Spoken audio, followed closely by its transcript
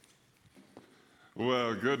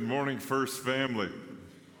Well, good morning, First Family.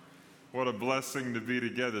 What a blessing to be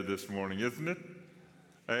together this morning, isn't it?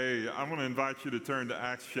 Hey, I want to invite you to turn to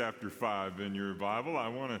Acts chapter 5 in your Bible. I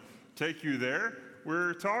want to take you there.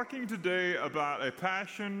 We're talking today about a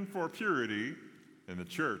passion for purity in the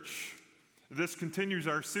church. This continues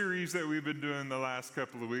our series that we've been doing the last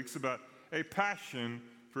couple of weeks about a passion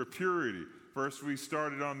for purity. First, we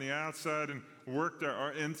started on the outside and worked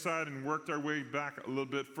our inside and worked our way back a little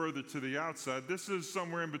bit further to the outside. This is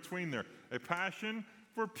somewhere in between there, a passion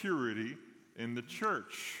for purity in the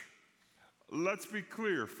church. Let's be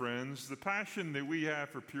clear, friends. The passion that we have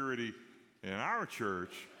for purity in our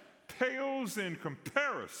church pales in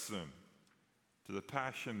comparison to the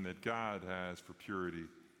passion that God has for purity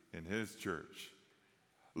in His church.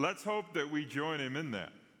 Let's hope that we join Him in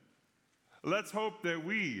that. Let's hope that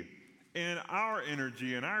we, in our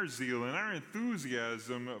energy and our zeal and our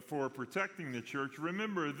enthusiasm for protecting the church,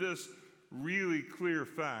 remember this really clear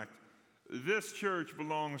fact. This church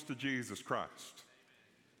belongs to Jesus Christ.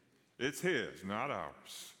 It's His, not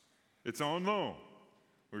ours. It's on loan.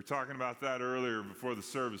 We were talking about that earlier before the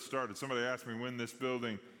service started. Somebody asked me when this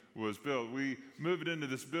building was built. We moved into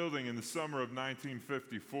this building in the summer of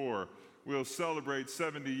 1954. We'll celebrate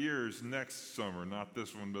 70 years next summer, not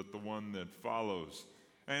this one, but the one that follows.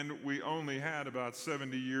 And we only had about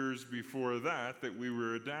 70 years before that we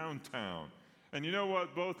were downtown. And you know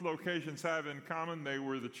what both locations have in common? They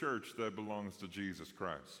were the church that belongs to Jesus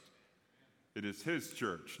Christ. It is His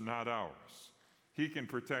church, not ours. He can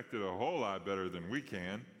protect it a whole lot better than we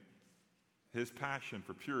can. His passion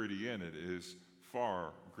for purity in it is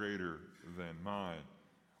far greater than mine.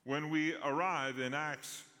 When we arrive in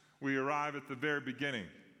Acts, we arrive at the very beginning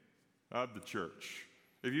of the church.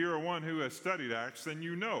 If you are one who has studied Acts, then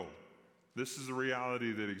you know this is a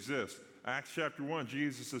reality that exists. Acts chapter 1,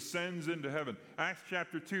 Jesus ascends into heaven. Acts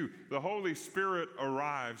chapter 2, the Holy Spirit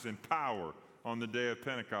arrives in power on the day of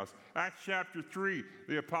Pentecost. Acts chapter 3,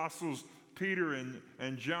 the apostles Peter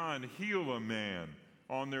and John heal a man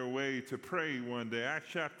on their way to pray one day. Acts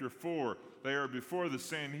chapter 4, they are before the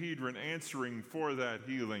Sanhedrin answering for that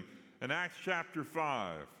healing. And Acts chapter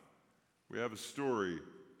 5, we have a story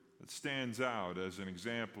that stands out as an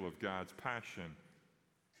example of God's passion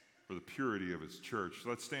for the purity of His church.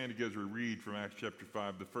 Let's stand together and read from Acts chapter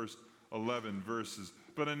 5, the first 11 verses.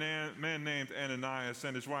 But a man named Ananias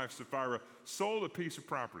and his wife Sapphira sold a piece of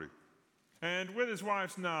property. And with his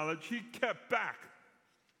wife's knowledge, he kept back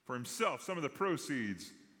for himself some of the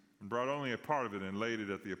proceeds and brought only a part of it and laid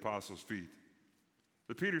it at the apostles' feet.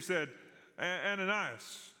 But Peter said,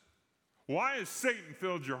 Ananias, why has Satan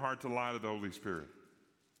filled your heart to lie to the Holy Spirit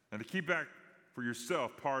and to keep back for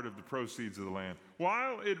yourself part of the proceeds of the land?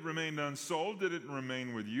 While it remained unsold, did it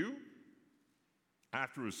remain with you?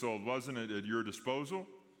 After it was sold, wasn't it at your disposal?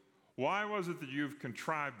 Why was it that you've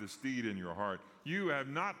contrived this deed in your heart? You have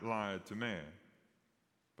not lied to man,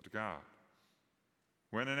 but to God.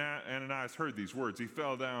 When Ananias heard these words, he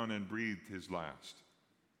fell down and breathed his last.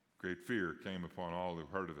 Great fear came upon all who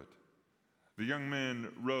heard of it. The young men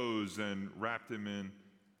rose and wrapped him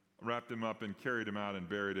up and carried him out and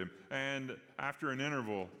buried him. And after an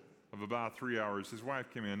interval of about 3 hours, his wife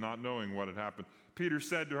came in, not knowing what had happened. Peter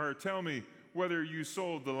said to her, tell me whether you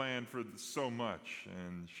sold the land for so much.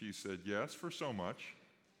 And she said, yes, for so much.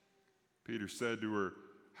 Peter said to her,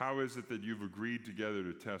 how is it that you've agreed together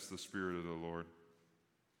to test the Spirit of the Lord?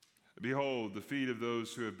 Behold, the feet of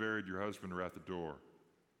those who have buried your husband are at the door,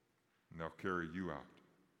 and they'll carry you out.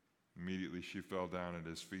 Immediately she fell down at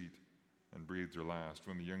his feet and breathed her last.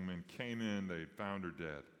 When the young men came in, they found her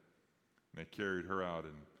dead. And they carried her out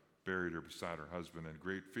and buried her beside her husband. And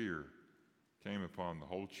great fear came upon the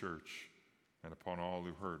whole church and upon all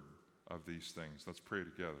who heard of these things. Let's pray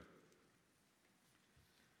together.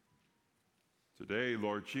 Today,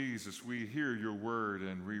 Lord Jesus, we hear your word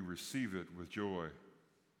and we receive it with joy.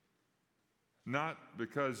 Not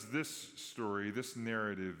because this story, this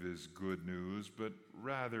narrative is good news, but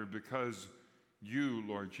rather because you,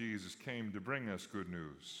 Lord Jesus, came to bring us good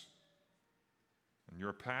news. And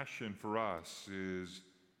your passion for us is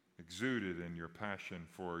exuded in your passion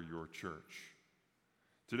for your church.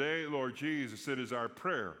 Today, Lord Jesus, it is our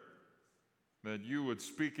prayer that you would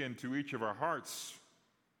speak into each of our hearts,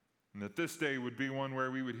 and that this day would be one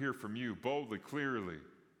where we would hear from you boldly, clearly,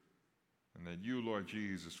 and that you, Lord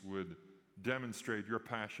Jesus, would demonstrate your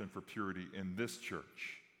passion for purity in this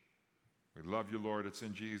church. We love you, Lord. It's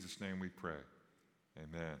in Jesus' name we pray.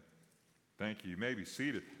 Amen. Thank you. You may be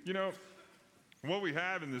seated. You know, what we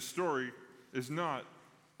have in this story is not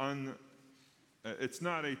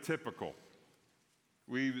atypical.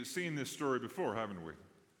 We've seen this story before, haven't we?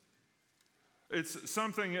 It's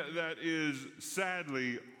something that is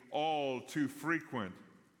sadly all too frequent.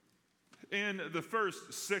 In the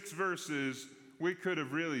first 6 verses, we could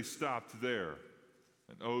have really stopped there.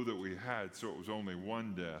 And oh, that we had, so it was only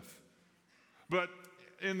one death. But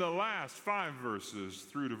in the last 5 verses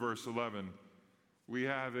through to verse 11, we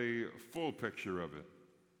have a full picture of it.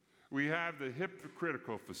 We have the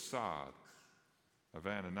hypocritical facade of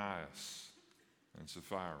Ananias and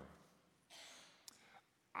Sapphira.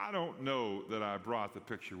 I don't know that I brought the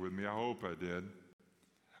picture with me. I hope I did.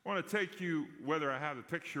 I want to take you, whether I have the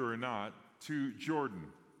picture or not, to Jordan,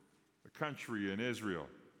 the country in Israel.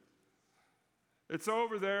 It's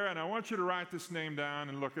over there, and I want you to write this name down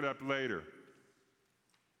and look it up later.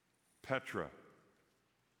 Petra.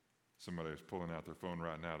 Somebody is pulling out their phone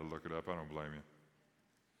right now to look it up. I don't blame you.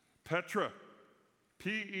 Petra.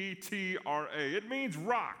 Petra. It means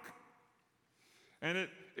rock. And it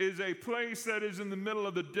is a place that is in the middle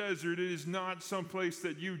of the desert. It is not some place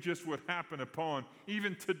that you just would happen upon.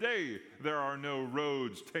 Even today, there are no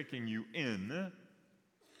roads taking you in.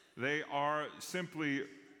 They are simply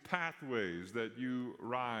pathways that you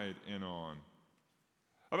ride in on.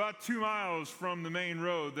 About 2 miles from the main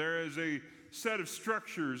road, there is a set of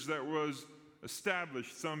structures that was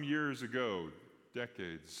established some years ago,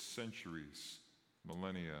 decades, centuries,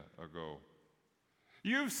 millennia ago.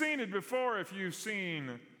 You've seen it before if you've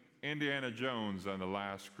seen Indiana Jones and the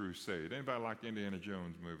Last Crusade. Anybody like Indiana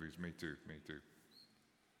Jones movies? Me too.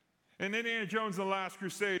 In Indiana Jones and the Last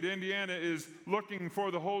Crusade, Indiana is looking for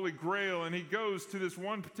the Holy Grail, and he goes to this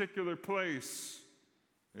one particular place.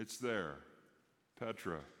 It's there,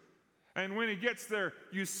 Petra. And when he gets there,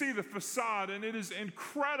 you see the facade, and it is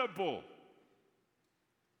incredible.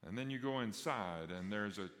 And then you go inside, and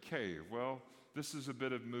there's a cave. Well, this is a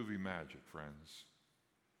bit of movie magic, friends.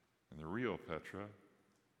 And the real Petra,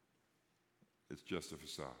 it's just a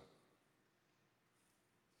facade.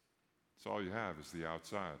 So all you have is the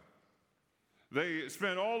outside. They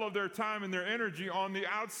spend all of their time and their energy on the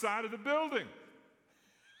outside of the building.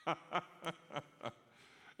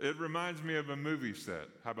 It reminds me of a movie set.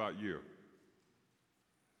 How about you?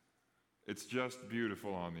 It's just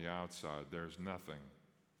beautiful on the outside. There's nothing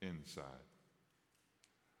inside.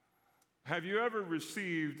 Have you ever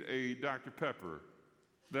received a Dr. Pepper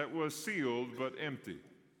that was sealed but empty?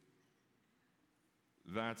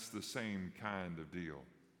 That's the same kind of deal.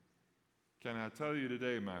 Can I tell you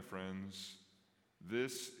today, my friends,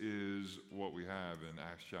 this is what we have in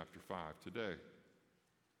Acts chapter 5 today.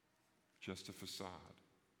 Just a facade.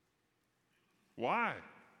 Why?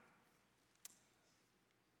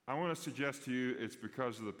 I want to suggest to you it's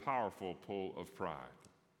because of the powerful pull of pride.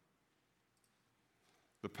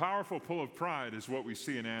 The powerful pull of pride is what we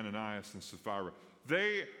see in Ananias and Sapphira.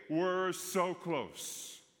 They were so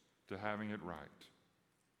close to having it right.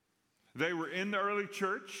 They were in the early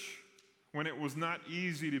church when it was not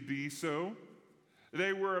easy to be so.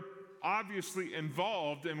 They were obviously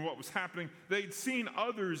involved in what was happening. They'd seen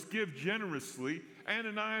others give generously.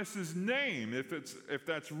 Ananias' name, if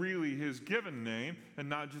that's really his given name and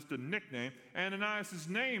not just a nickname, Ananias'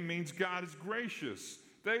 name means God is gracious.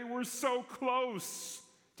 They were so close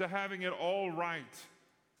to having it all right.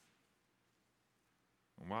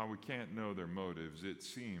 And while we can't know their motives, it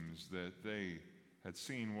seems that they had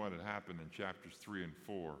seen what had happened in chapters 3 and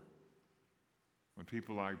 4 when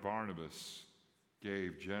people like Barnabas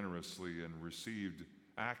gave generously and received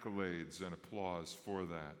accolades and applause for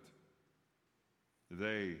that.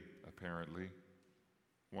 They, apparently,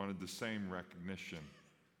 wanted the same recognition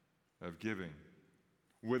of giving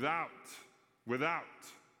without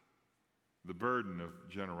the burden of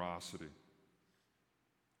generosity.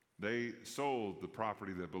 They sold the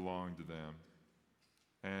property that belonged to them,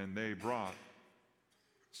 and they brought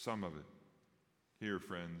some of it. Here,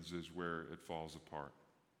 friends, is where it falls apart.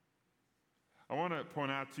 I want to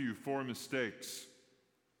point out to you 4 mistakes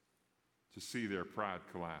to see their pride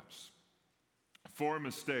collapse. 4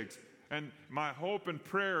 mistakes. And my hope and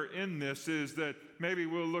prayer in this is that maybe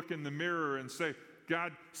we'll look in the mirror and say,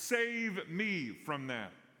 God, save me from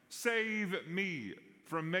that. Save me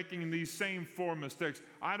from making these same 4 mistakes.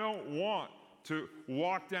 I don't want to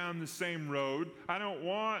walk down the same road. I don't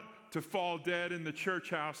want to fall dead in the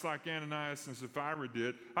church house like Ananias and Sapphira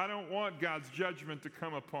did. I don't want God's judgment to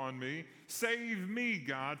come upon me. Save me,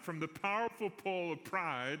 God, from the powerful pull of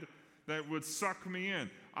pride that would suck me in.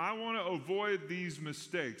 I want to avoid these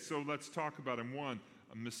mistakes, so let's talk about them.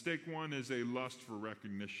 Mistake 1 is a lust for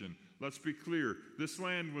recognition. Let's be clear. This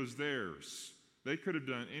land was theirs. They could have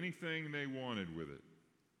done anything they wanted with it.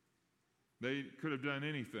 They could have done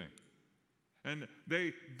anything. And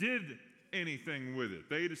they did anything with it.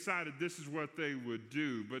 They decided this is what they would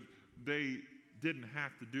do, but they didn't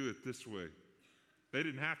have to do it this way. They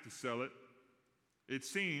didn't have to sell it. It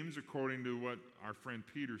seems, according to what our friend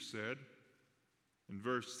Peter said in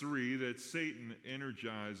verse 3, that Satan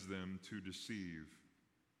energized them to deceive.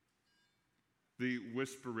 The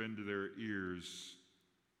whisper into their ears,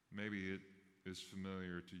 maybe it is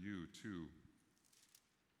familiar to you too.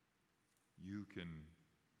 You can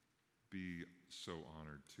be so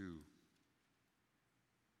honored too.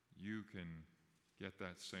 You can get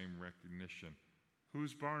that same recognition.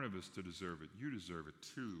 Who's Barnabas to deserve it? You deserve it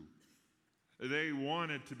too. They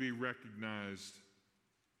wanted to be recognized.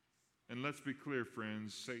 And let's be clear,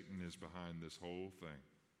 friends, Satan is behind this whole thing.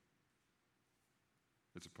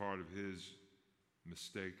 It's a part of his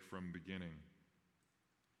mistake from beginning.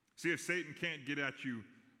 See, if Satan can't get at you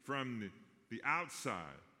from the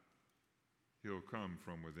outside, he'll come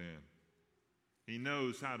from within. He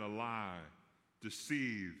knows how to lie,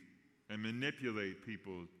 deceive, and manipulate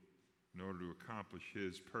people in order to accomplish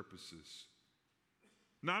his purposes.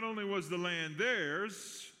 Not only was the land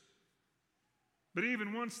theirs, but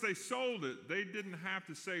even once they sold it, they didn't have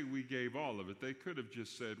to say we gave all of it. They could have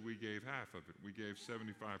just said we gave half of it. We gave 75%.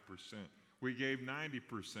 We gave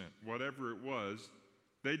 90%. Whatever it was,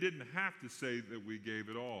 they didn't have to say that we gave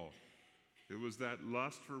it all. It was that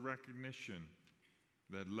lust for recognition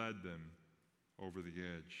that led them over the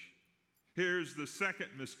edge. Here's the second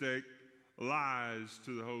mistake: lies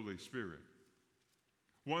to the Holy Spirit.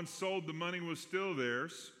 Once sold, the money was still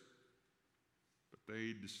theirs, but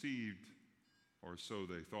they deceived, or so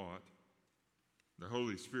they thought, the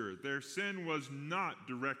Holy Spirit. Their sin was not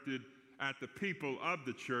directed at the people of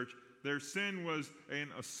the church. Their sin was an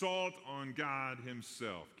assault on God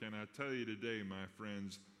himself. Can I tell you today, my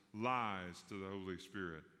friends, lies to the Holy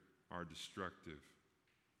Spirit are destructive.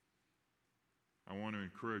 I want to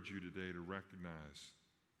encourage you today to recognize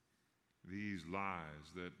these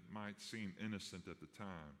lies that might seem innocent at the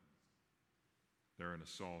time. They're an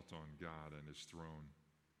assault on God and his throne.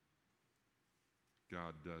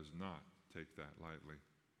 God does not take that lightly.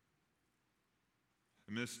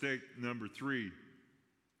 Mistake number 3,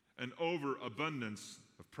 an overabundance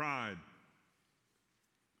of pride.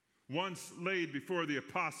 Once laid before the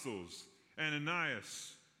apostles,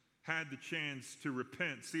 Ananias had the chance to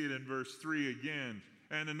repent. See it in verse 3 again.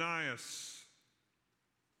 Ananias,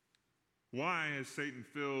 why has Satan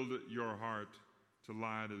filled your heart to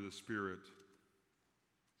lie to the Spirit?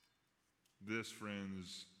 This,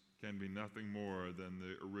 friends, can be nothing more than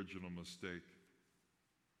the original mistake.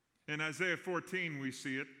 In Isaiah 14, we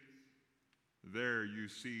see it. There you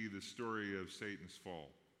see the story of Satan's fall.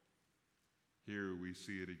 Here we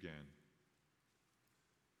see it again.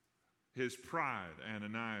 His pride,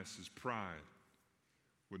 Ananias' pride,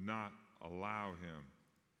 would not allow him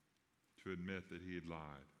to admit that he had lied,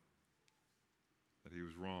 that he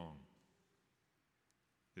was wrong.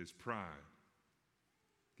 His pride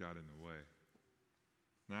got in the way.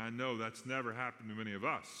 Now, I know that's never happened to many of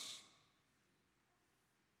us,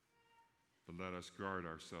 but let us guard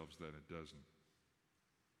ourselves that it doesn't.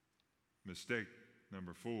 Mistake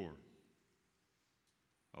number 4,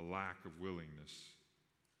 a lack of willingness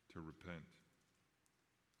to repent.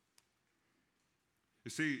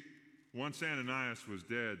 You see, once Ananias was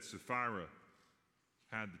dead, Sapphira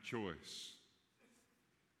had the choice.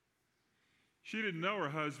 She didn't know her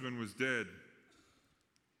husband was dead.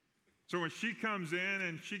 So when she comes in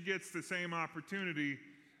and she gets the same opportunity,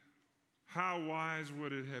 how wise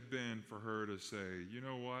would it have been for her to say, you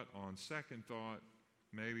know what, on second thought,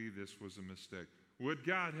 maybe this was a mistake. Would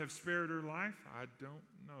God have spared her life? I don't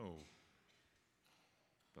know.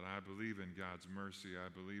 But I believe in God's mercy. I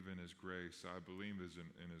believe in his grace. I believe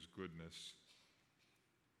in his goodness.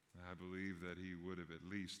 I believe that he would have at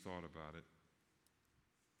least thought about it.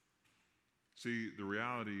 See, the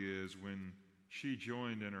reality is when she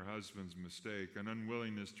joined in her husband's mistake, an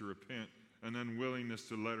unwillingness to repent, an unwillingness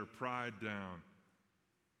to let her pride down,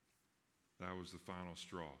 that was the final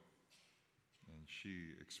straw. And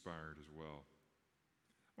she expired as well.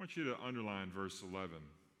 I want you to underline verse 11.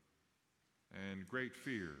 And great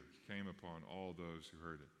fear came upon all those who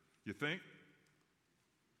heard it. You think?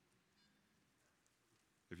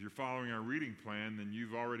 If you're following our reading plan, then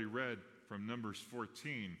you've already read from Numbers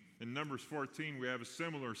 14. In Numbers 14, we have a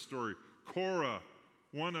similar story. Korah,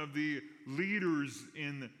 one of the leaders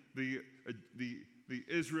in the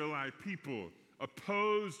Israelite people,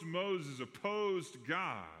 opposed Moses, opposed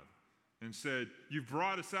God, and said, you've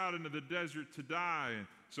brought us out into the desert to die. And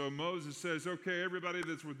so Moses says, okay, everybody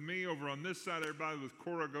that's with me over on this side, everybody with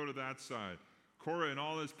Korah, go to that side. Korah and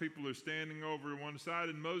all his people are standing over one side,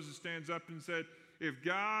 and Moses stands up and said, if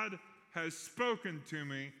God has spoken to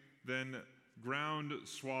me, then ground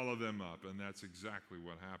swallow them up, and that's exactly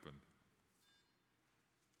what happened.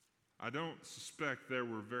 I don't suspect there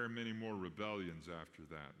were very many more rebellions after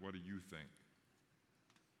that. What do you think?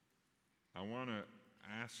 I want to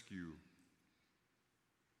ask you,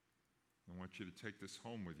 I want you to take this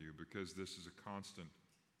home with you because this is a constant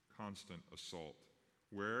assault.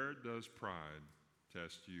 Where does pride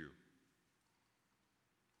test you?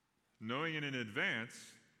 Knowing it in advance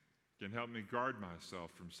can help me guard myself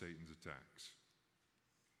from Satan's attacks.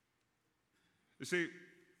 You see,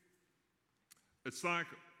 it's like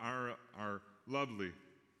our lovely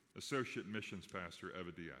associate missions pastor,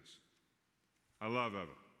 Eva Diaz. I love Eva.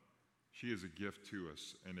 She is a gift to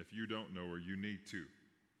us, and if you don't know her, you need to.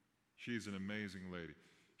 She's an amazing lady.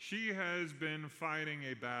 She has been fighting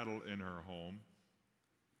a battle in her home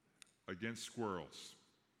against squirrels.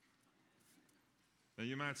 Now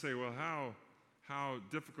you might say, well, how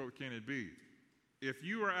difficult can it be? If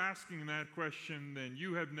you are asking that question, then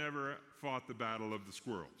you have never fought the battle of the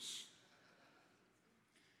squirrels.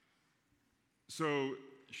 So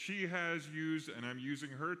she has used, and I'm using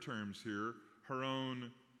her terms here, her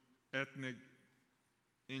own ethnic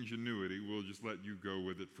ingenuity, we'll just let you go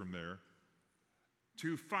with it from there,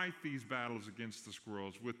 to fight these battles against the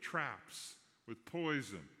squirrels with traps, with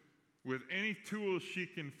poison, with any tools she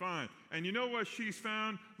can find. And you know what she's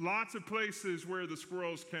found? Lots of places where the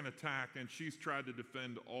squirrels can attack, and she's tried to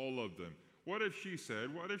defend all of them. What if she said,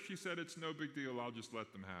 it's no big deal, I'll just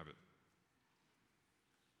let them have it?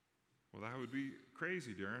 Well, that would be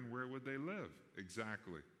crazy, Darin. Where would they live?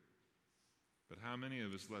 Exactly. But how many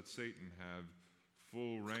of us let Satan have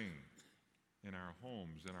full reign in our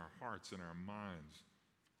homes, in our hearts, in our minds,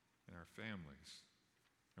 in our families?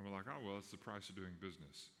 And we're like, oh, well, it's the price of doing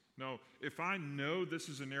business. No, if I know this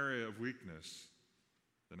is an area of weakness,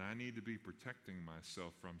 then I need to be protecting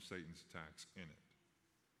myself from Satan's attacks in it.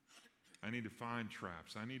 I need to find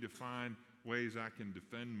traps. I need to find ways I can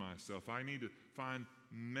defend myself. I need to find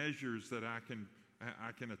measures that I can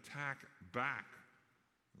attack back,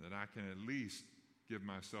 that I can at least give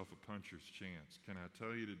myself a puncher's chance. Can I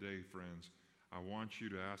tell you today, friends, I want you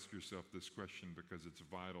to ask yourself this question because it's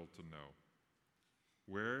vital to know.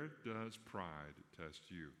 Where does pride test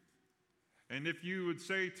you? And if you would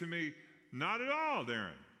say to me, not at all,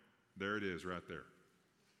 Darin, there it is right there.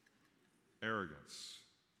 Arrogance.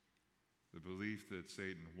 The belief that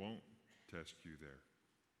Satan won't test you there.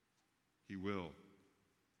 He will.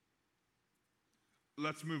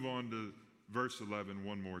 Let's move on to verse 11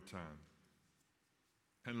 one more time.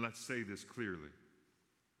 And let's say this clearly.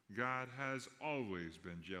 God has always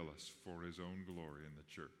been jealous for his own glory in the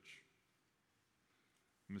church.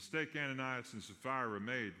 The mistake Ananias and Sapphira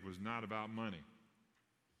made was not about money.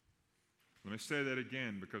 Let me say that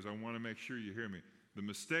again because I want to make sure you hear me. The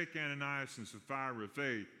mistake Ananias and Sapphira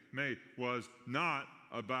made was not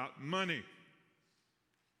about money.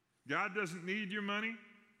 God doesn't need your money.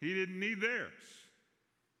 He didn't need theirs.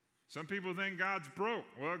 Some people think God's broke.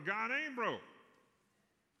 Well, God ain't broke.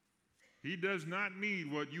 He does not need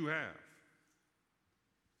what you have.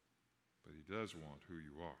 But he does want who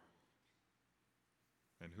you are.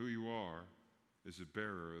 And who you are is a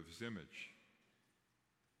bearer of his image.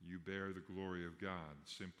 You bear the glory of God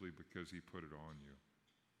simply because he put it on you.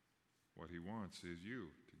 What he wants is you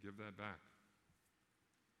to give that back,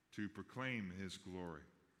 to proclaim his glory.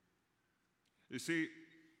 You see,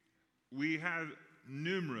 we have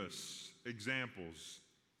numerous examples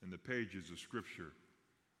in the pages of Scripture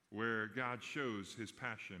where God shows his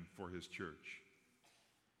passion for his church.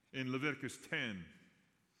 In Leviticus 10,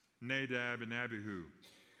 Nadab and Abihu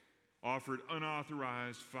offered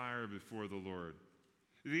unauthorized fire before the Lord.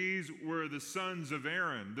 These were the sons of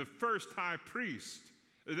Aaron, the first high priest.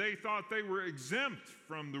 They thought they were exempt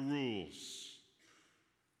from the rules.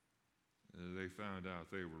 They found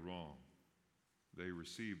out they were wrong. They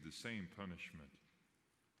received the same punishment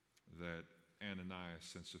that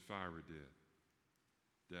Ananias and Sapphira did.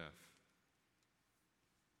 Death.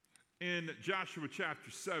 In Joshua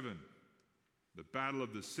chapter 7, the battle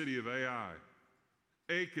of the city of Ai,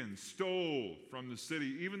 Achan stole from the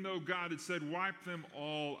city, even though God had said, wipe them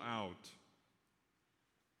all out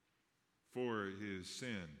for his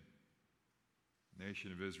sin. The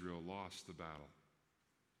nation of Israel lost the battle.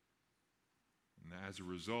 And as a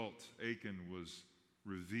result, Achan was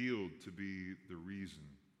revealed to be the reason.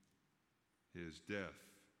 His death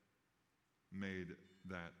made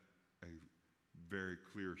that a very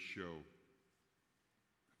clear show.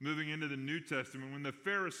 Moving into the New Testament, when the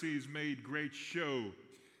Pharisees made great show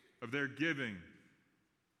of their giving,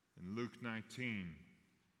 in Luke 19,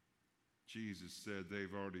 Jesus said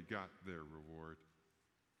they've already got their reward.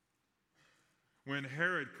 When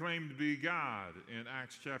Herod claimed to be God in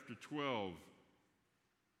Acts chapter 12,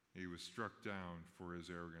 he was struck down for his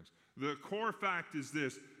arrogance. The core fact is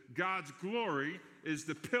this: God's glory is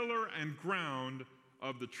the pillar and ground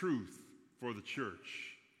of the truth for the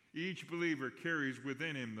church. Each believer carries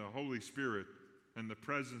within him the Holy Spirit and the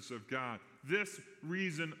presence of God. This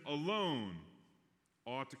reason alone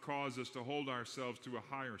ought to cause us to hold ourselves to a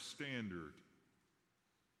higher standard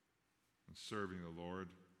in serving the Lord,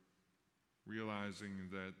 realizing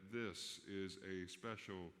that this is a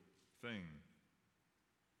special thing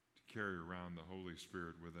to carry around the Holy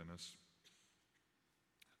Spirit within us.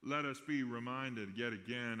 Let us be reminded yet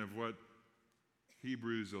again of what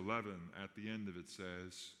Hebrews 11 at the end of it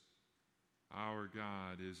says: our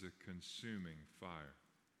God is a consuming fire.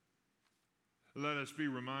 Let us be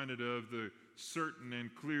reminded of the certain and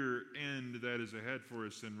clear end that is ahead for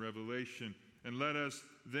us in Revelation. And let us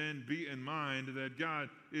then be in mind that God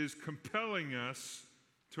is compelling us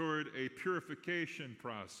toward a purification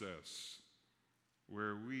process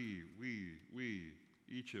where we,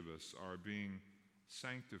 each of us, are being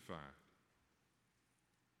sanctified.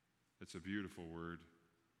 It's a beautiful word.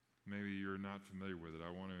 Maybe you're not familiar with it.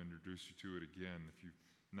 I want to introduce you to it again. If you've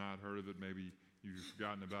not heard of it, maybe you've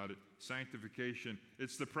forgotten about it. Sanctification,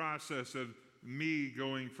 it's the process of me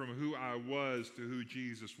going from who I was to who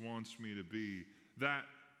Jesus wants me to be. That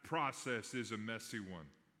process is a messy one.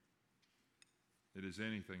 It is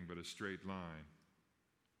anything but a straight line.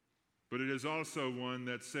 But it is also one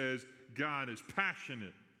that says God is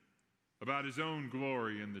passionate about his own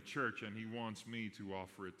glory in the church, and he wants me to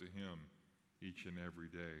offer it to him each and every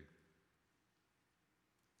day.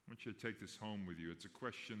 I want you to take this home with you. It's a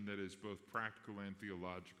question that is both practical and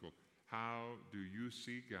theological. How do you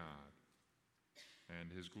see God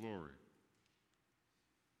and his glory?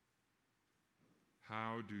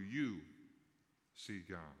 How do you see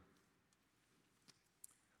God?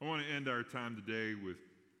 I want to end our time today with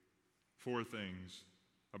 4 things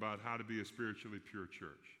about how to be a spiritually pure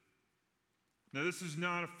church. Now, this is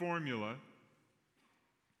not a formula.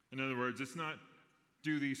 In other words, it's not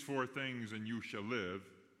do these 4 things and you shall live.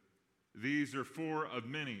 These are 4 of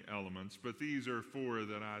many elements, but these are 4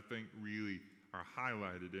 that I think really are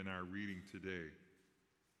highlighted in our reading today.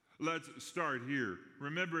 Let's start here.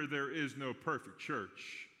 Remember, there is no perfect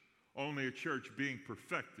church, only a church being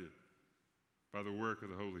perfected by the work of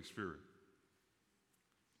the Holy Spirit.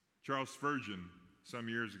 Charles Spurgeon, some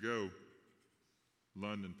years ago,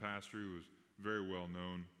 London pastor who was very well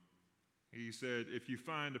known, he said, if you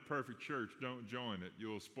find a perfect church, don't join it,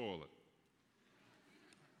 you'll spoil it.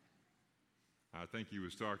 I think he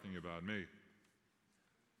was talking about me.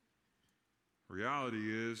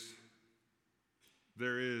 Reality is,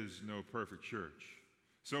 there is no perfect church.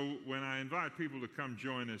 So when I invite people to come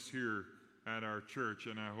join us here at our church,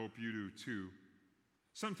 and I hope you do too,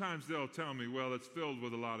 sometimes they'll tell me, well, it's filled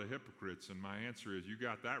with a lot of hypocrites, and my answer is, you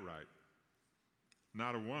got that right.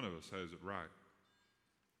 Not a one of us has it right.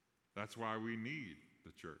 That's why we need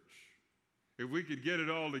the church. If we could get it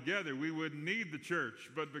all together, we wouldn't need the church.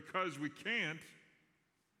 But because we can't,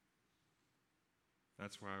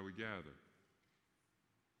 that's why we gather,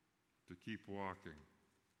 to keep walking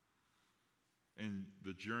in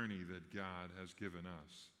the journey that God has given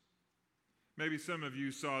us. Maybe some of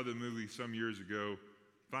you saw the movie some years ago,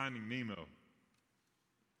 Finding Nemo.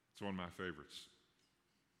 It's one of my favorites.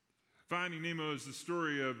 Finding Nemo is the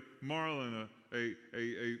story of Marlin,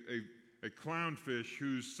 a clownfish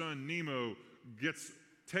whose son Nemo gets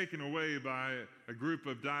taken away by a group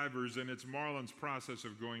of divers, and it's Marlin's process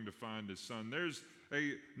of going to find his son. There's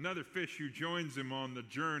another fish who joins him on the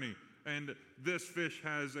journey, and this fish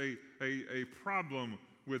has a problem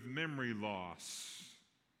with memory loss.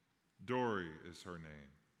 Dory is her name.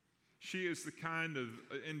 She is the kind of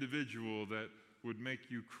individual that would make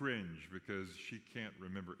you cringe because she can't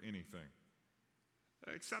remember anything,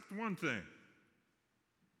 except one thing,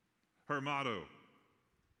 her motto.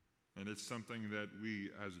 And it's something that we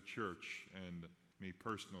as a church and me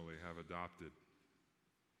personally have adopted.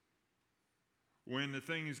 When the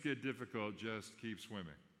things get difficult, just keep swimming.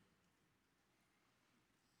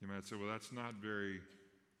 You might say, well, that's not very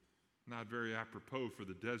apropos for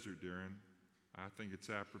the desert, Darin. I think it's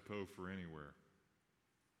apropos for anywhere.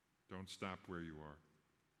 Don't stop where you are.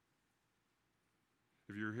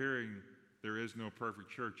 If you're hearing there is no perfect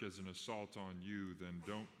church as an assault on you, then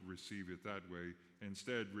don't receive it that way.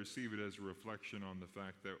 Instead, receive it as a reflection on the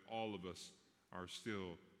fact that all of us are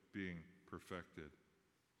still being perfected.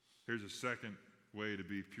 Here's a second way to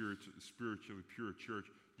be pure, spiritually pure church.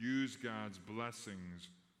 Use God's blessings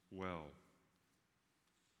well.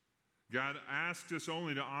 God asks us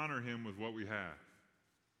only to honor him with what we have.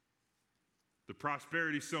 The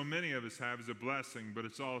prosperity so many of us have is a blessing, but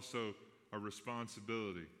it's also a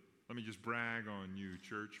responsibility. Let me just brag on you,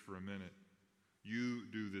 church, for a minute. You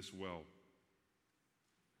do this well.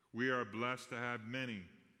 We are blessed to have many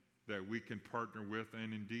that we can partner with,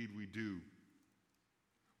 and indeed we do.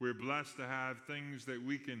 We're blessed to have things that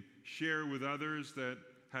we can share with others that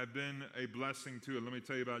have been a blessing to it. Let me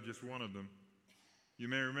tell you about just one of them. You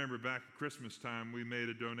may remember back at Christmas time, we made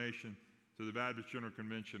a donation to the Baptist General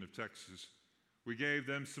Convention of Texas. We gave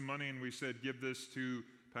them some money and we said, give this to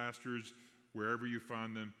pastors wherever you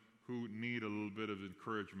find them who need a little bit of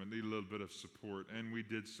encouragement, need a little bit of support. And we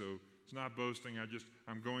did so. It's not boasting.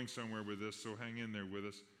 I'm going somewhere with this, so hang in there with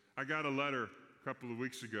us. I got a letter a couple of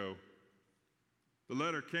weeks ago. The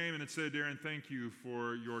letter came and it said, Darin, thank you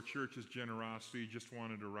for your church's generosity. Just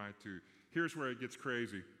wanted to write to you. Here's where it gets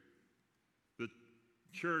crazy. The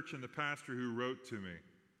church and the pastor who wrote to me,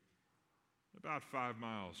 about 5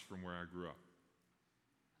 miles from where I grew up.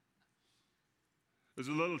 There's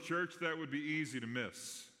a little church that would be easy to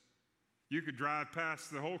miss. You could drive past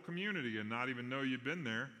the whole community and not even know you'd been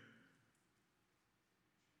there.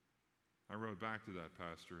 I wrote back to that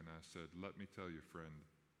pastor and I said, let me tell you, friend,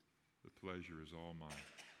 the pleasure is all mine.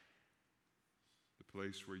 The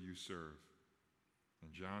place where you serve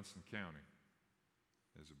in Johnson County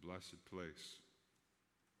is a blessed place.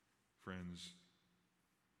 Friends,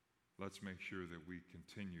 let's make sure that we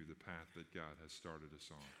continue the path that God has started us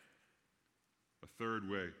on. A third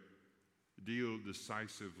way, deal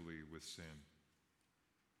decisively with sin.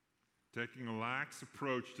 Taking a lax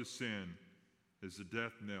approach to sin is the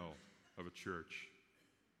death knell of a church.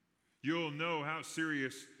 You'll know how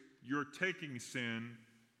serious you're taking sin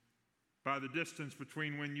by the distance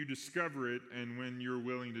between when you discover it and when you're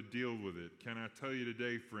willing to deal with it. Can I tell you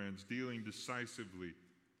today, friends, dealing decisively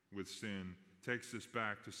with sin takes us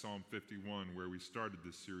back to Psalm 51, where we started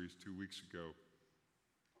this series 2 weeks ago.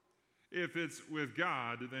 If it's with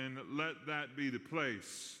God, then let that be the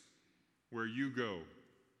place where you go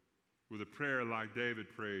with a prayer like David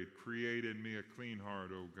prayed, create in me a clean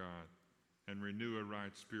heart, O God, and renew a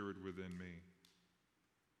right spirit within me.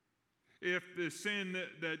 If the sin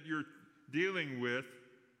that you're dealing with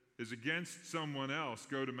is against someone else,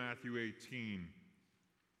 go to Matthew 18.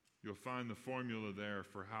 You'll find the formula there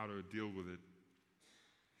for how to deal with it.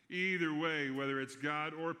 Either way, whether it's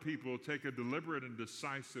God or people, take a deliberate and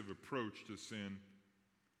decisive approach to sin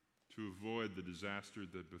to avoid the disaster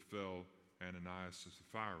that befell Ananias and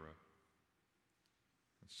Sapphira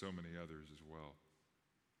and so many others as well.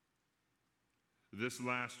 This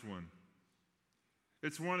last one,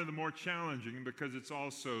 it's one of the more challenging because it's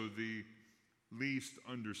also the least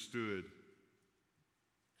understood.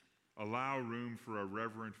 Allow room for a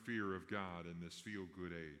reverent fear of God in this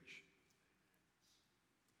feel-good age.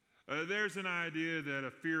 There's an idea that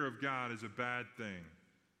a fear of God is a bad thing.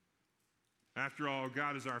 After all,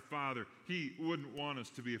 God is our Father. He wouldn't want us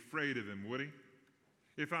to be afraid of Him, would He?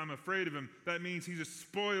 If I'm afraid of Him, that means He's a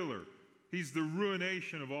spoiler. He's the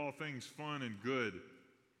ruination of all things fun and good.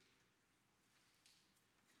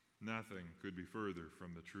 Nothing could be further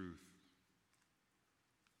from the truth.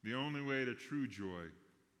 The only way to true joy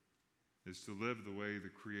is to live the way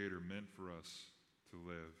the Creator meant for us to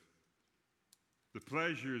live. The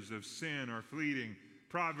pleasures of sin are fleeting.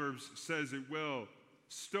 Proverbs says it well.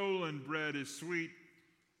 Stolen bread is sweet,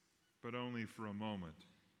 but only for a moment.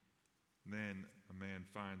 Then a man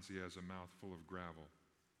finds he has a mouthful of gravel.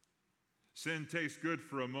 Sin tastes good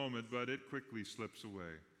for a moment, but it quickly slips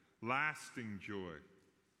away. Lasting joy,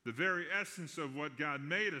 the very essence of what God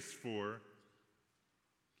made us for,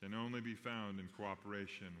 can only be found in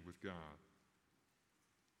cooperation with God.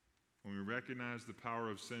 When we recognize the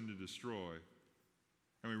power of sin to destroy,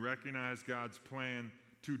 and we recognize God's plan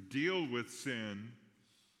to deal with sin,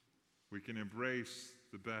 we can embrace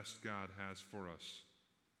the best God has for us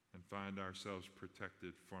and find ourselves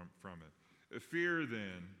protected from it. Fear,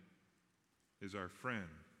 then, is our friend.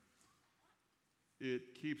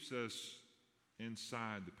 It keeps us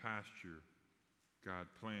inside the pasture God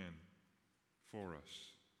planned for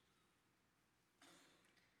us.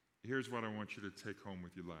 Here's what I want you to take home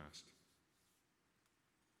with you last.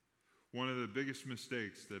 One of the biggest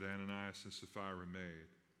mistakes that Ananias and Sapphira made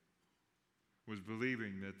was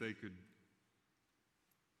believing that they could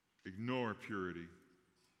ignore purity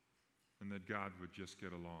and that God would just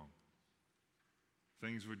get along.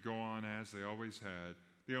 Things would go on as they always had.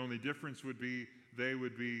 The only difference would be they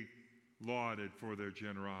would be lauded for their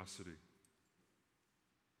generosity.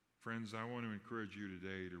 Friends, I want to encourage you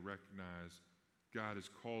today to recognize God is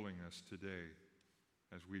calling us today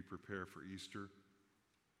as we prepare for Easter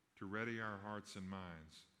to ready our hearts and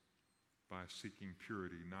minds by seeking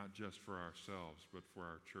purity, not just for ourselves, but for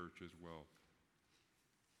our church as well.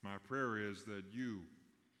 My prayer is that you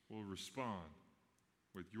will respond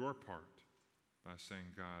with your part by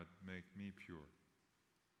saying, God, make me pure.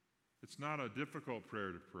 It's not a difficult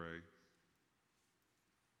prayer to pray,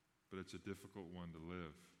 but it's a difficult one to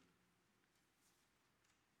live.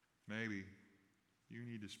 Maybe you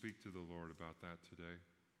need to speak to the Lord about that today.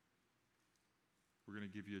 We're going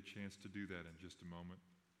to give you a chance to do that in just a moment.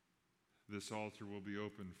 This altar will be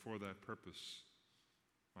open for that purpose.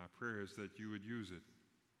 My prayer is that you would use it.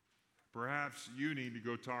 Perhaps you need to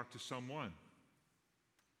go talk to someone,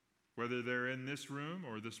 whether they're in this room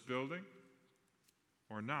or this building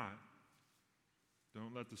or not.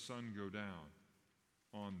 Don't let the sun go down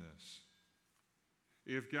on this.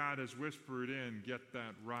 If God has whispered in, get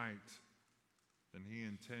that right, then He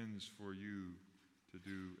intends for you to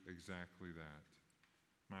do exactly that.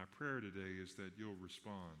 My prayer today is that you'll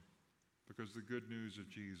respond, because the good news of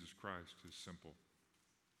Jesus Christ is simple.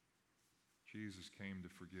 Jesus came to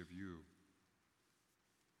forgive you,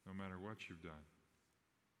 no matter what you've done,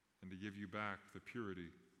 and to give you back the purity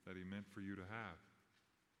that He meant for you to have.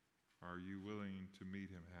 Are you willing to meet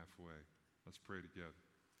Him halfway? Let's pray together.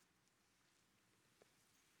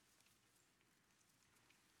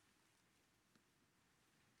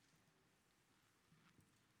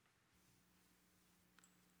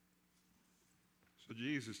 So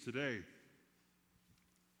Jesus, today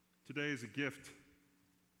is a gift,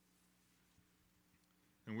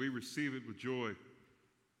 and we receive it with joy.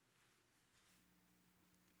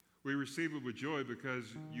 We receive it with joy because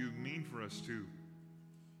you mean for us to.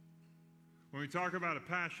 When we talk about a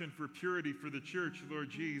passion for purity for the church, Lord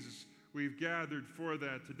Jesus, we've gathered for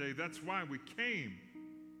that today. That's why we came.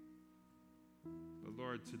 But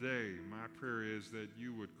Lord, today, my prayer is that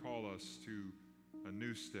you would call us to a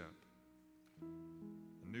new step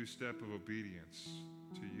of obedience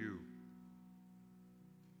to you.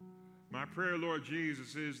 My prayer, Lord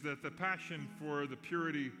Jesus, is that the passion for the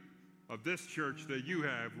purity of this church that you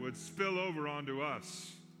have would spill over onto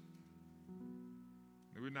us.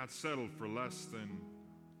 That we'd not settle for less than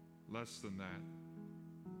that.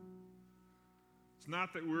 It's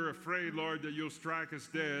not that we're afraid, Lord, that you'll strike us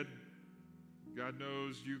dead. God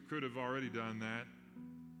knows you could have already done that.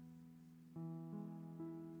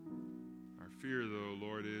 Our fear, though,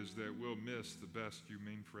 Lord, is that we'll miss the best you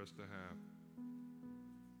mean for us to have.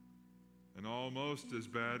 And almost as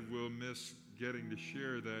bad, we'll miss getting to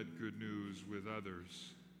share that good news with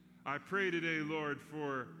others. I pray today, Lord,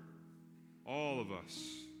 for all of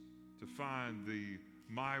us to find the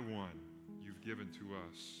my one you've given to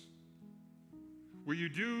us. Will you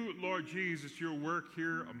do, Lord Jesus, your work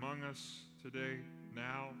here among us today,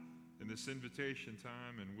 now, in this invitation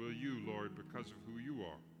time, and will you, Lord, because of who you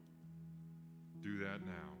are, do that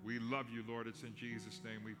now. We love you, Lord. It's in Jesus'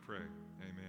 name we pray. Amen.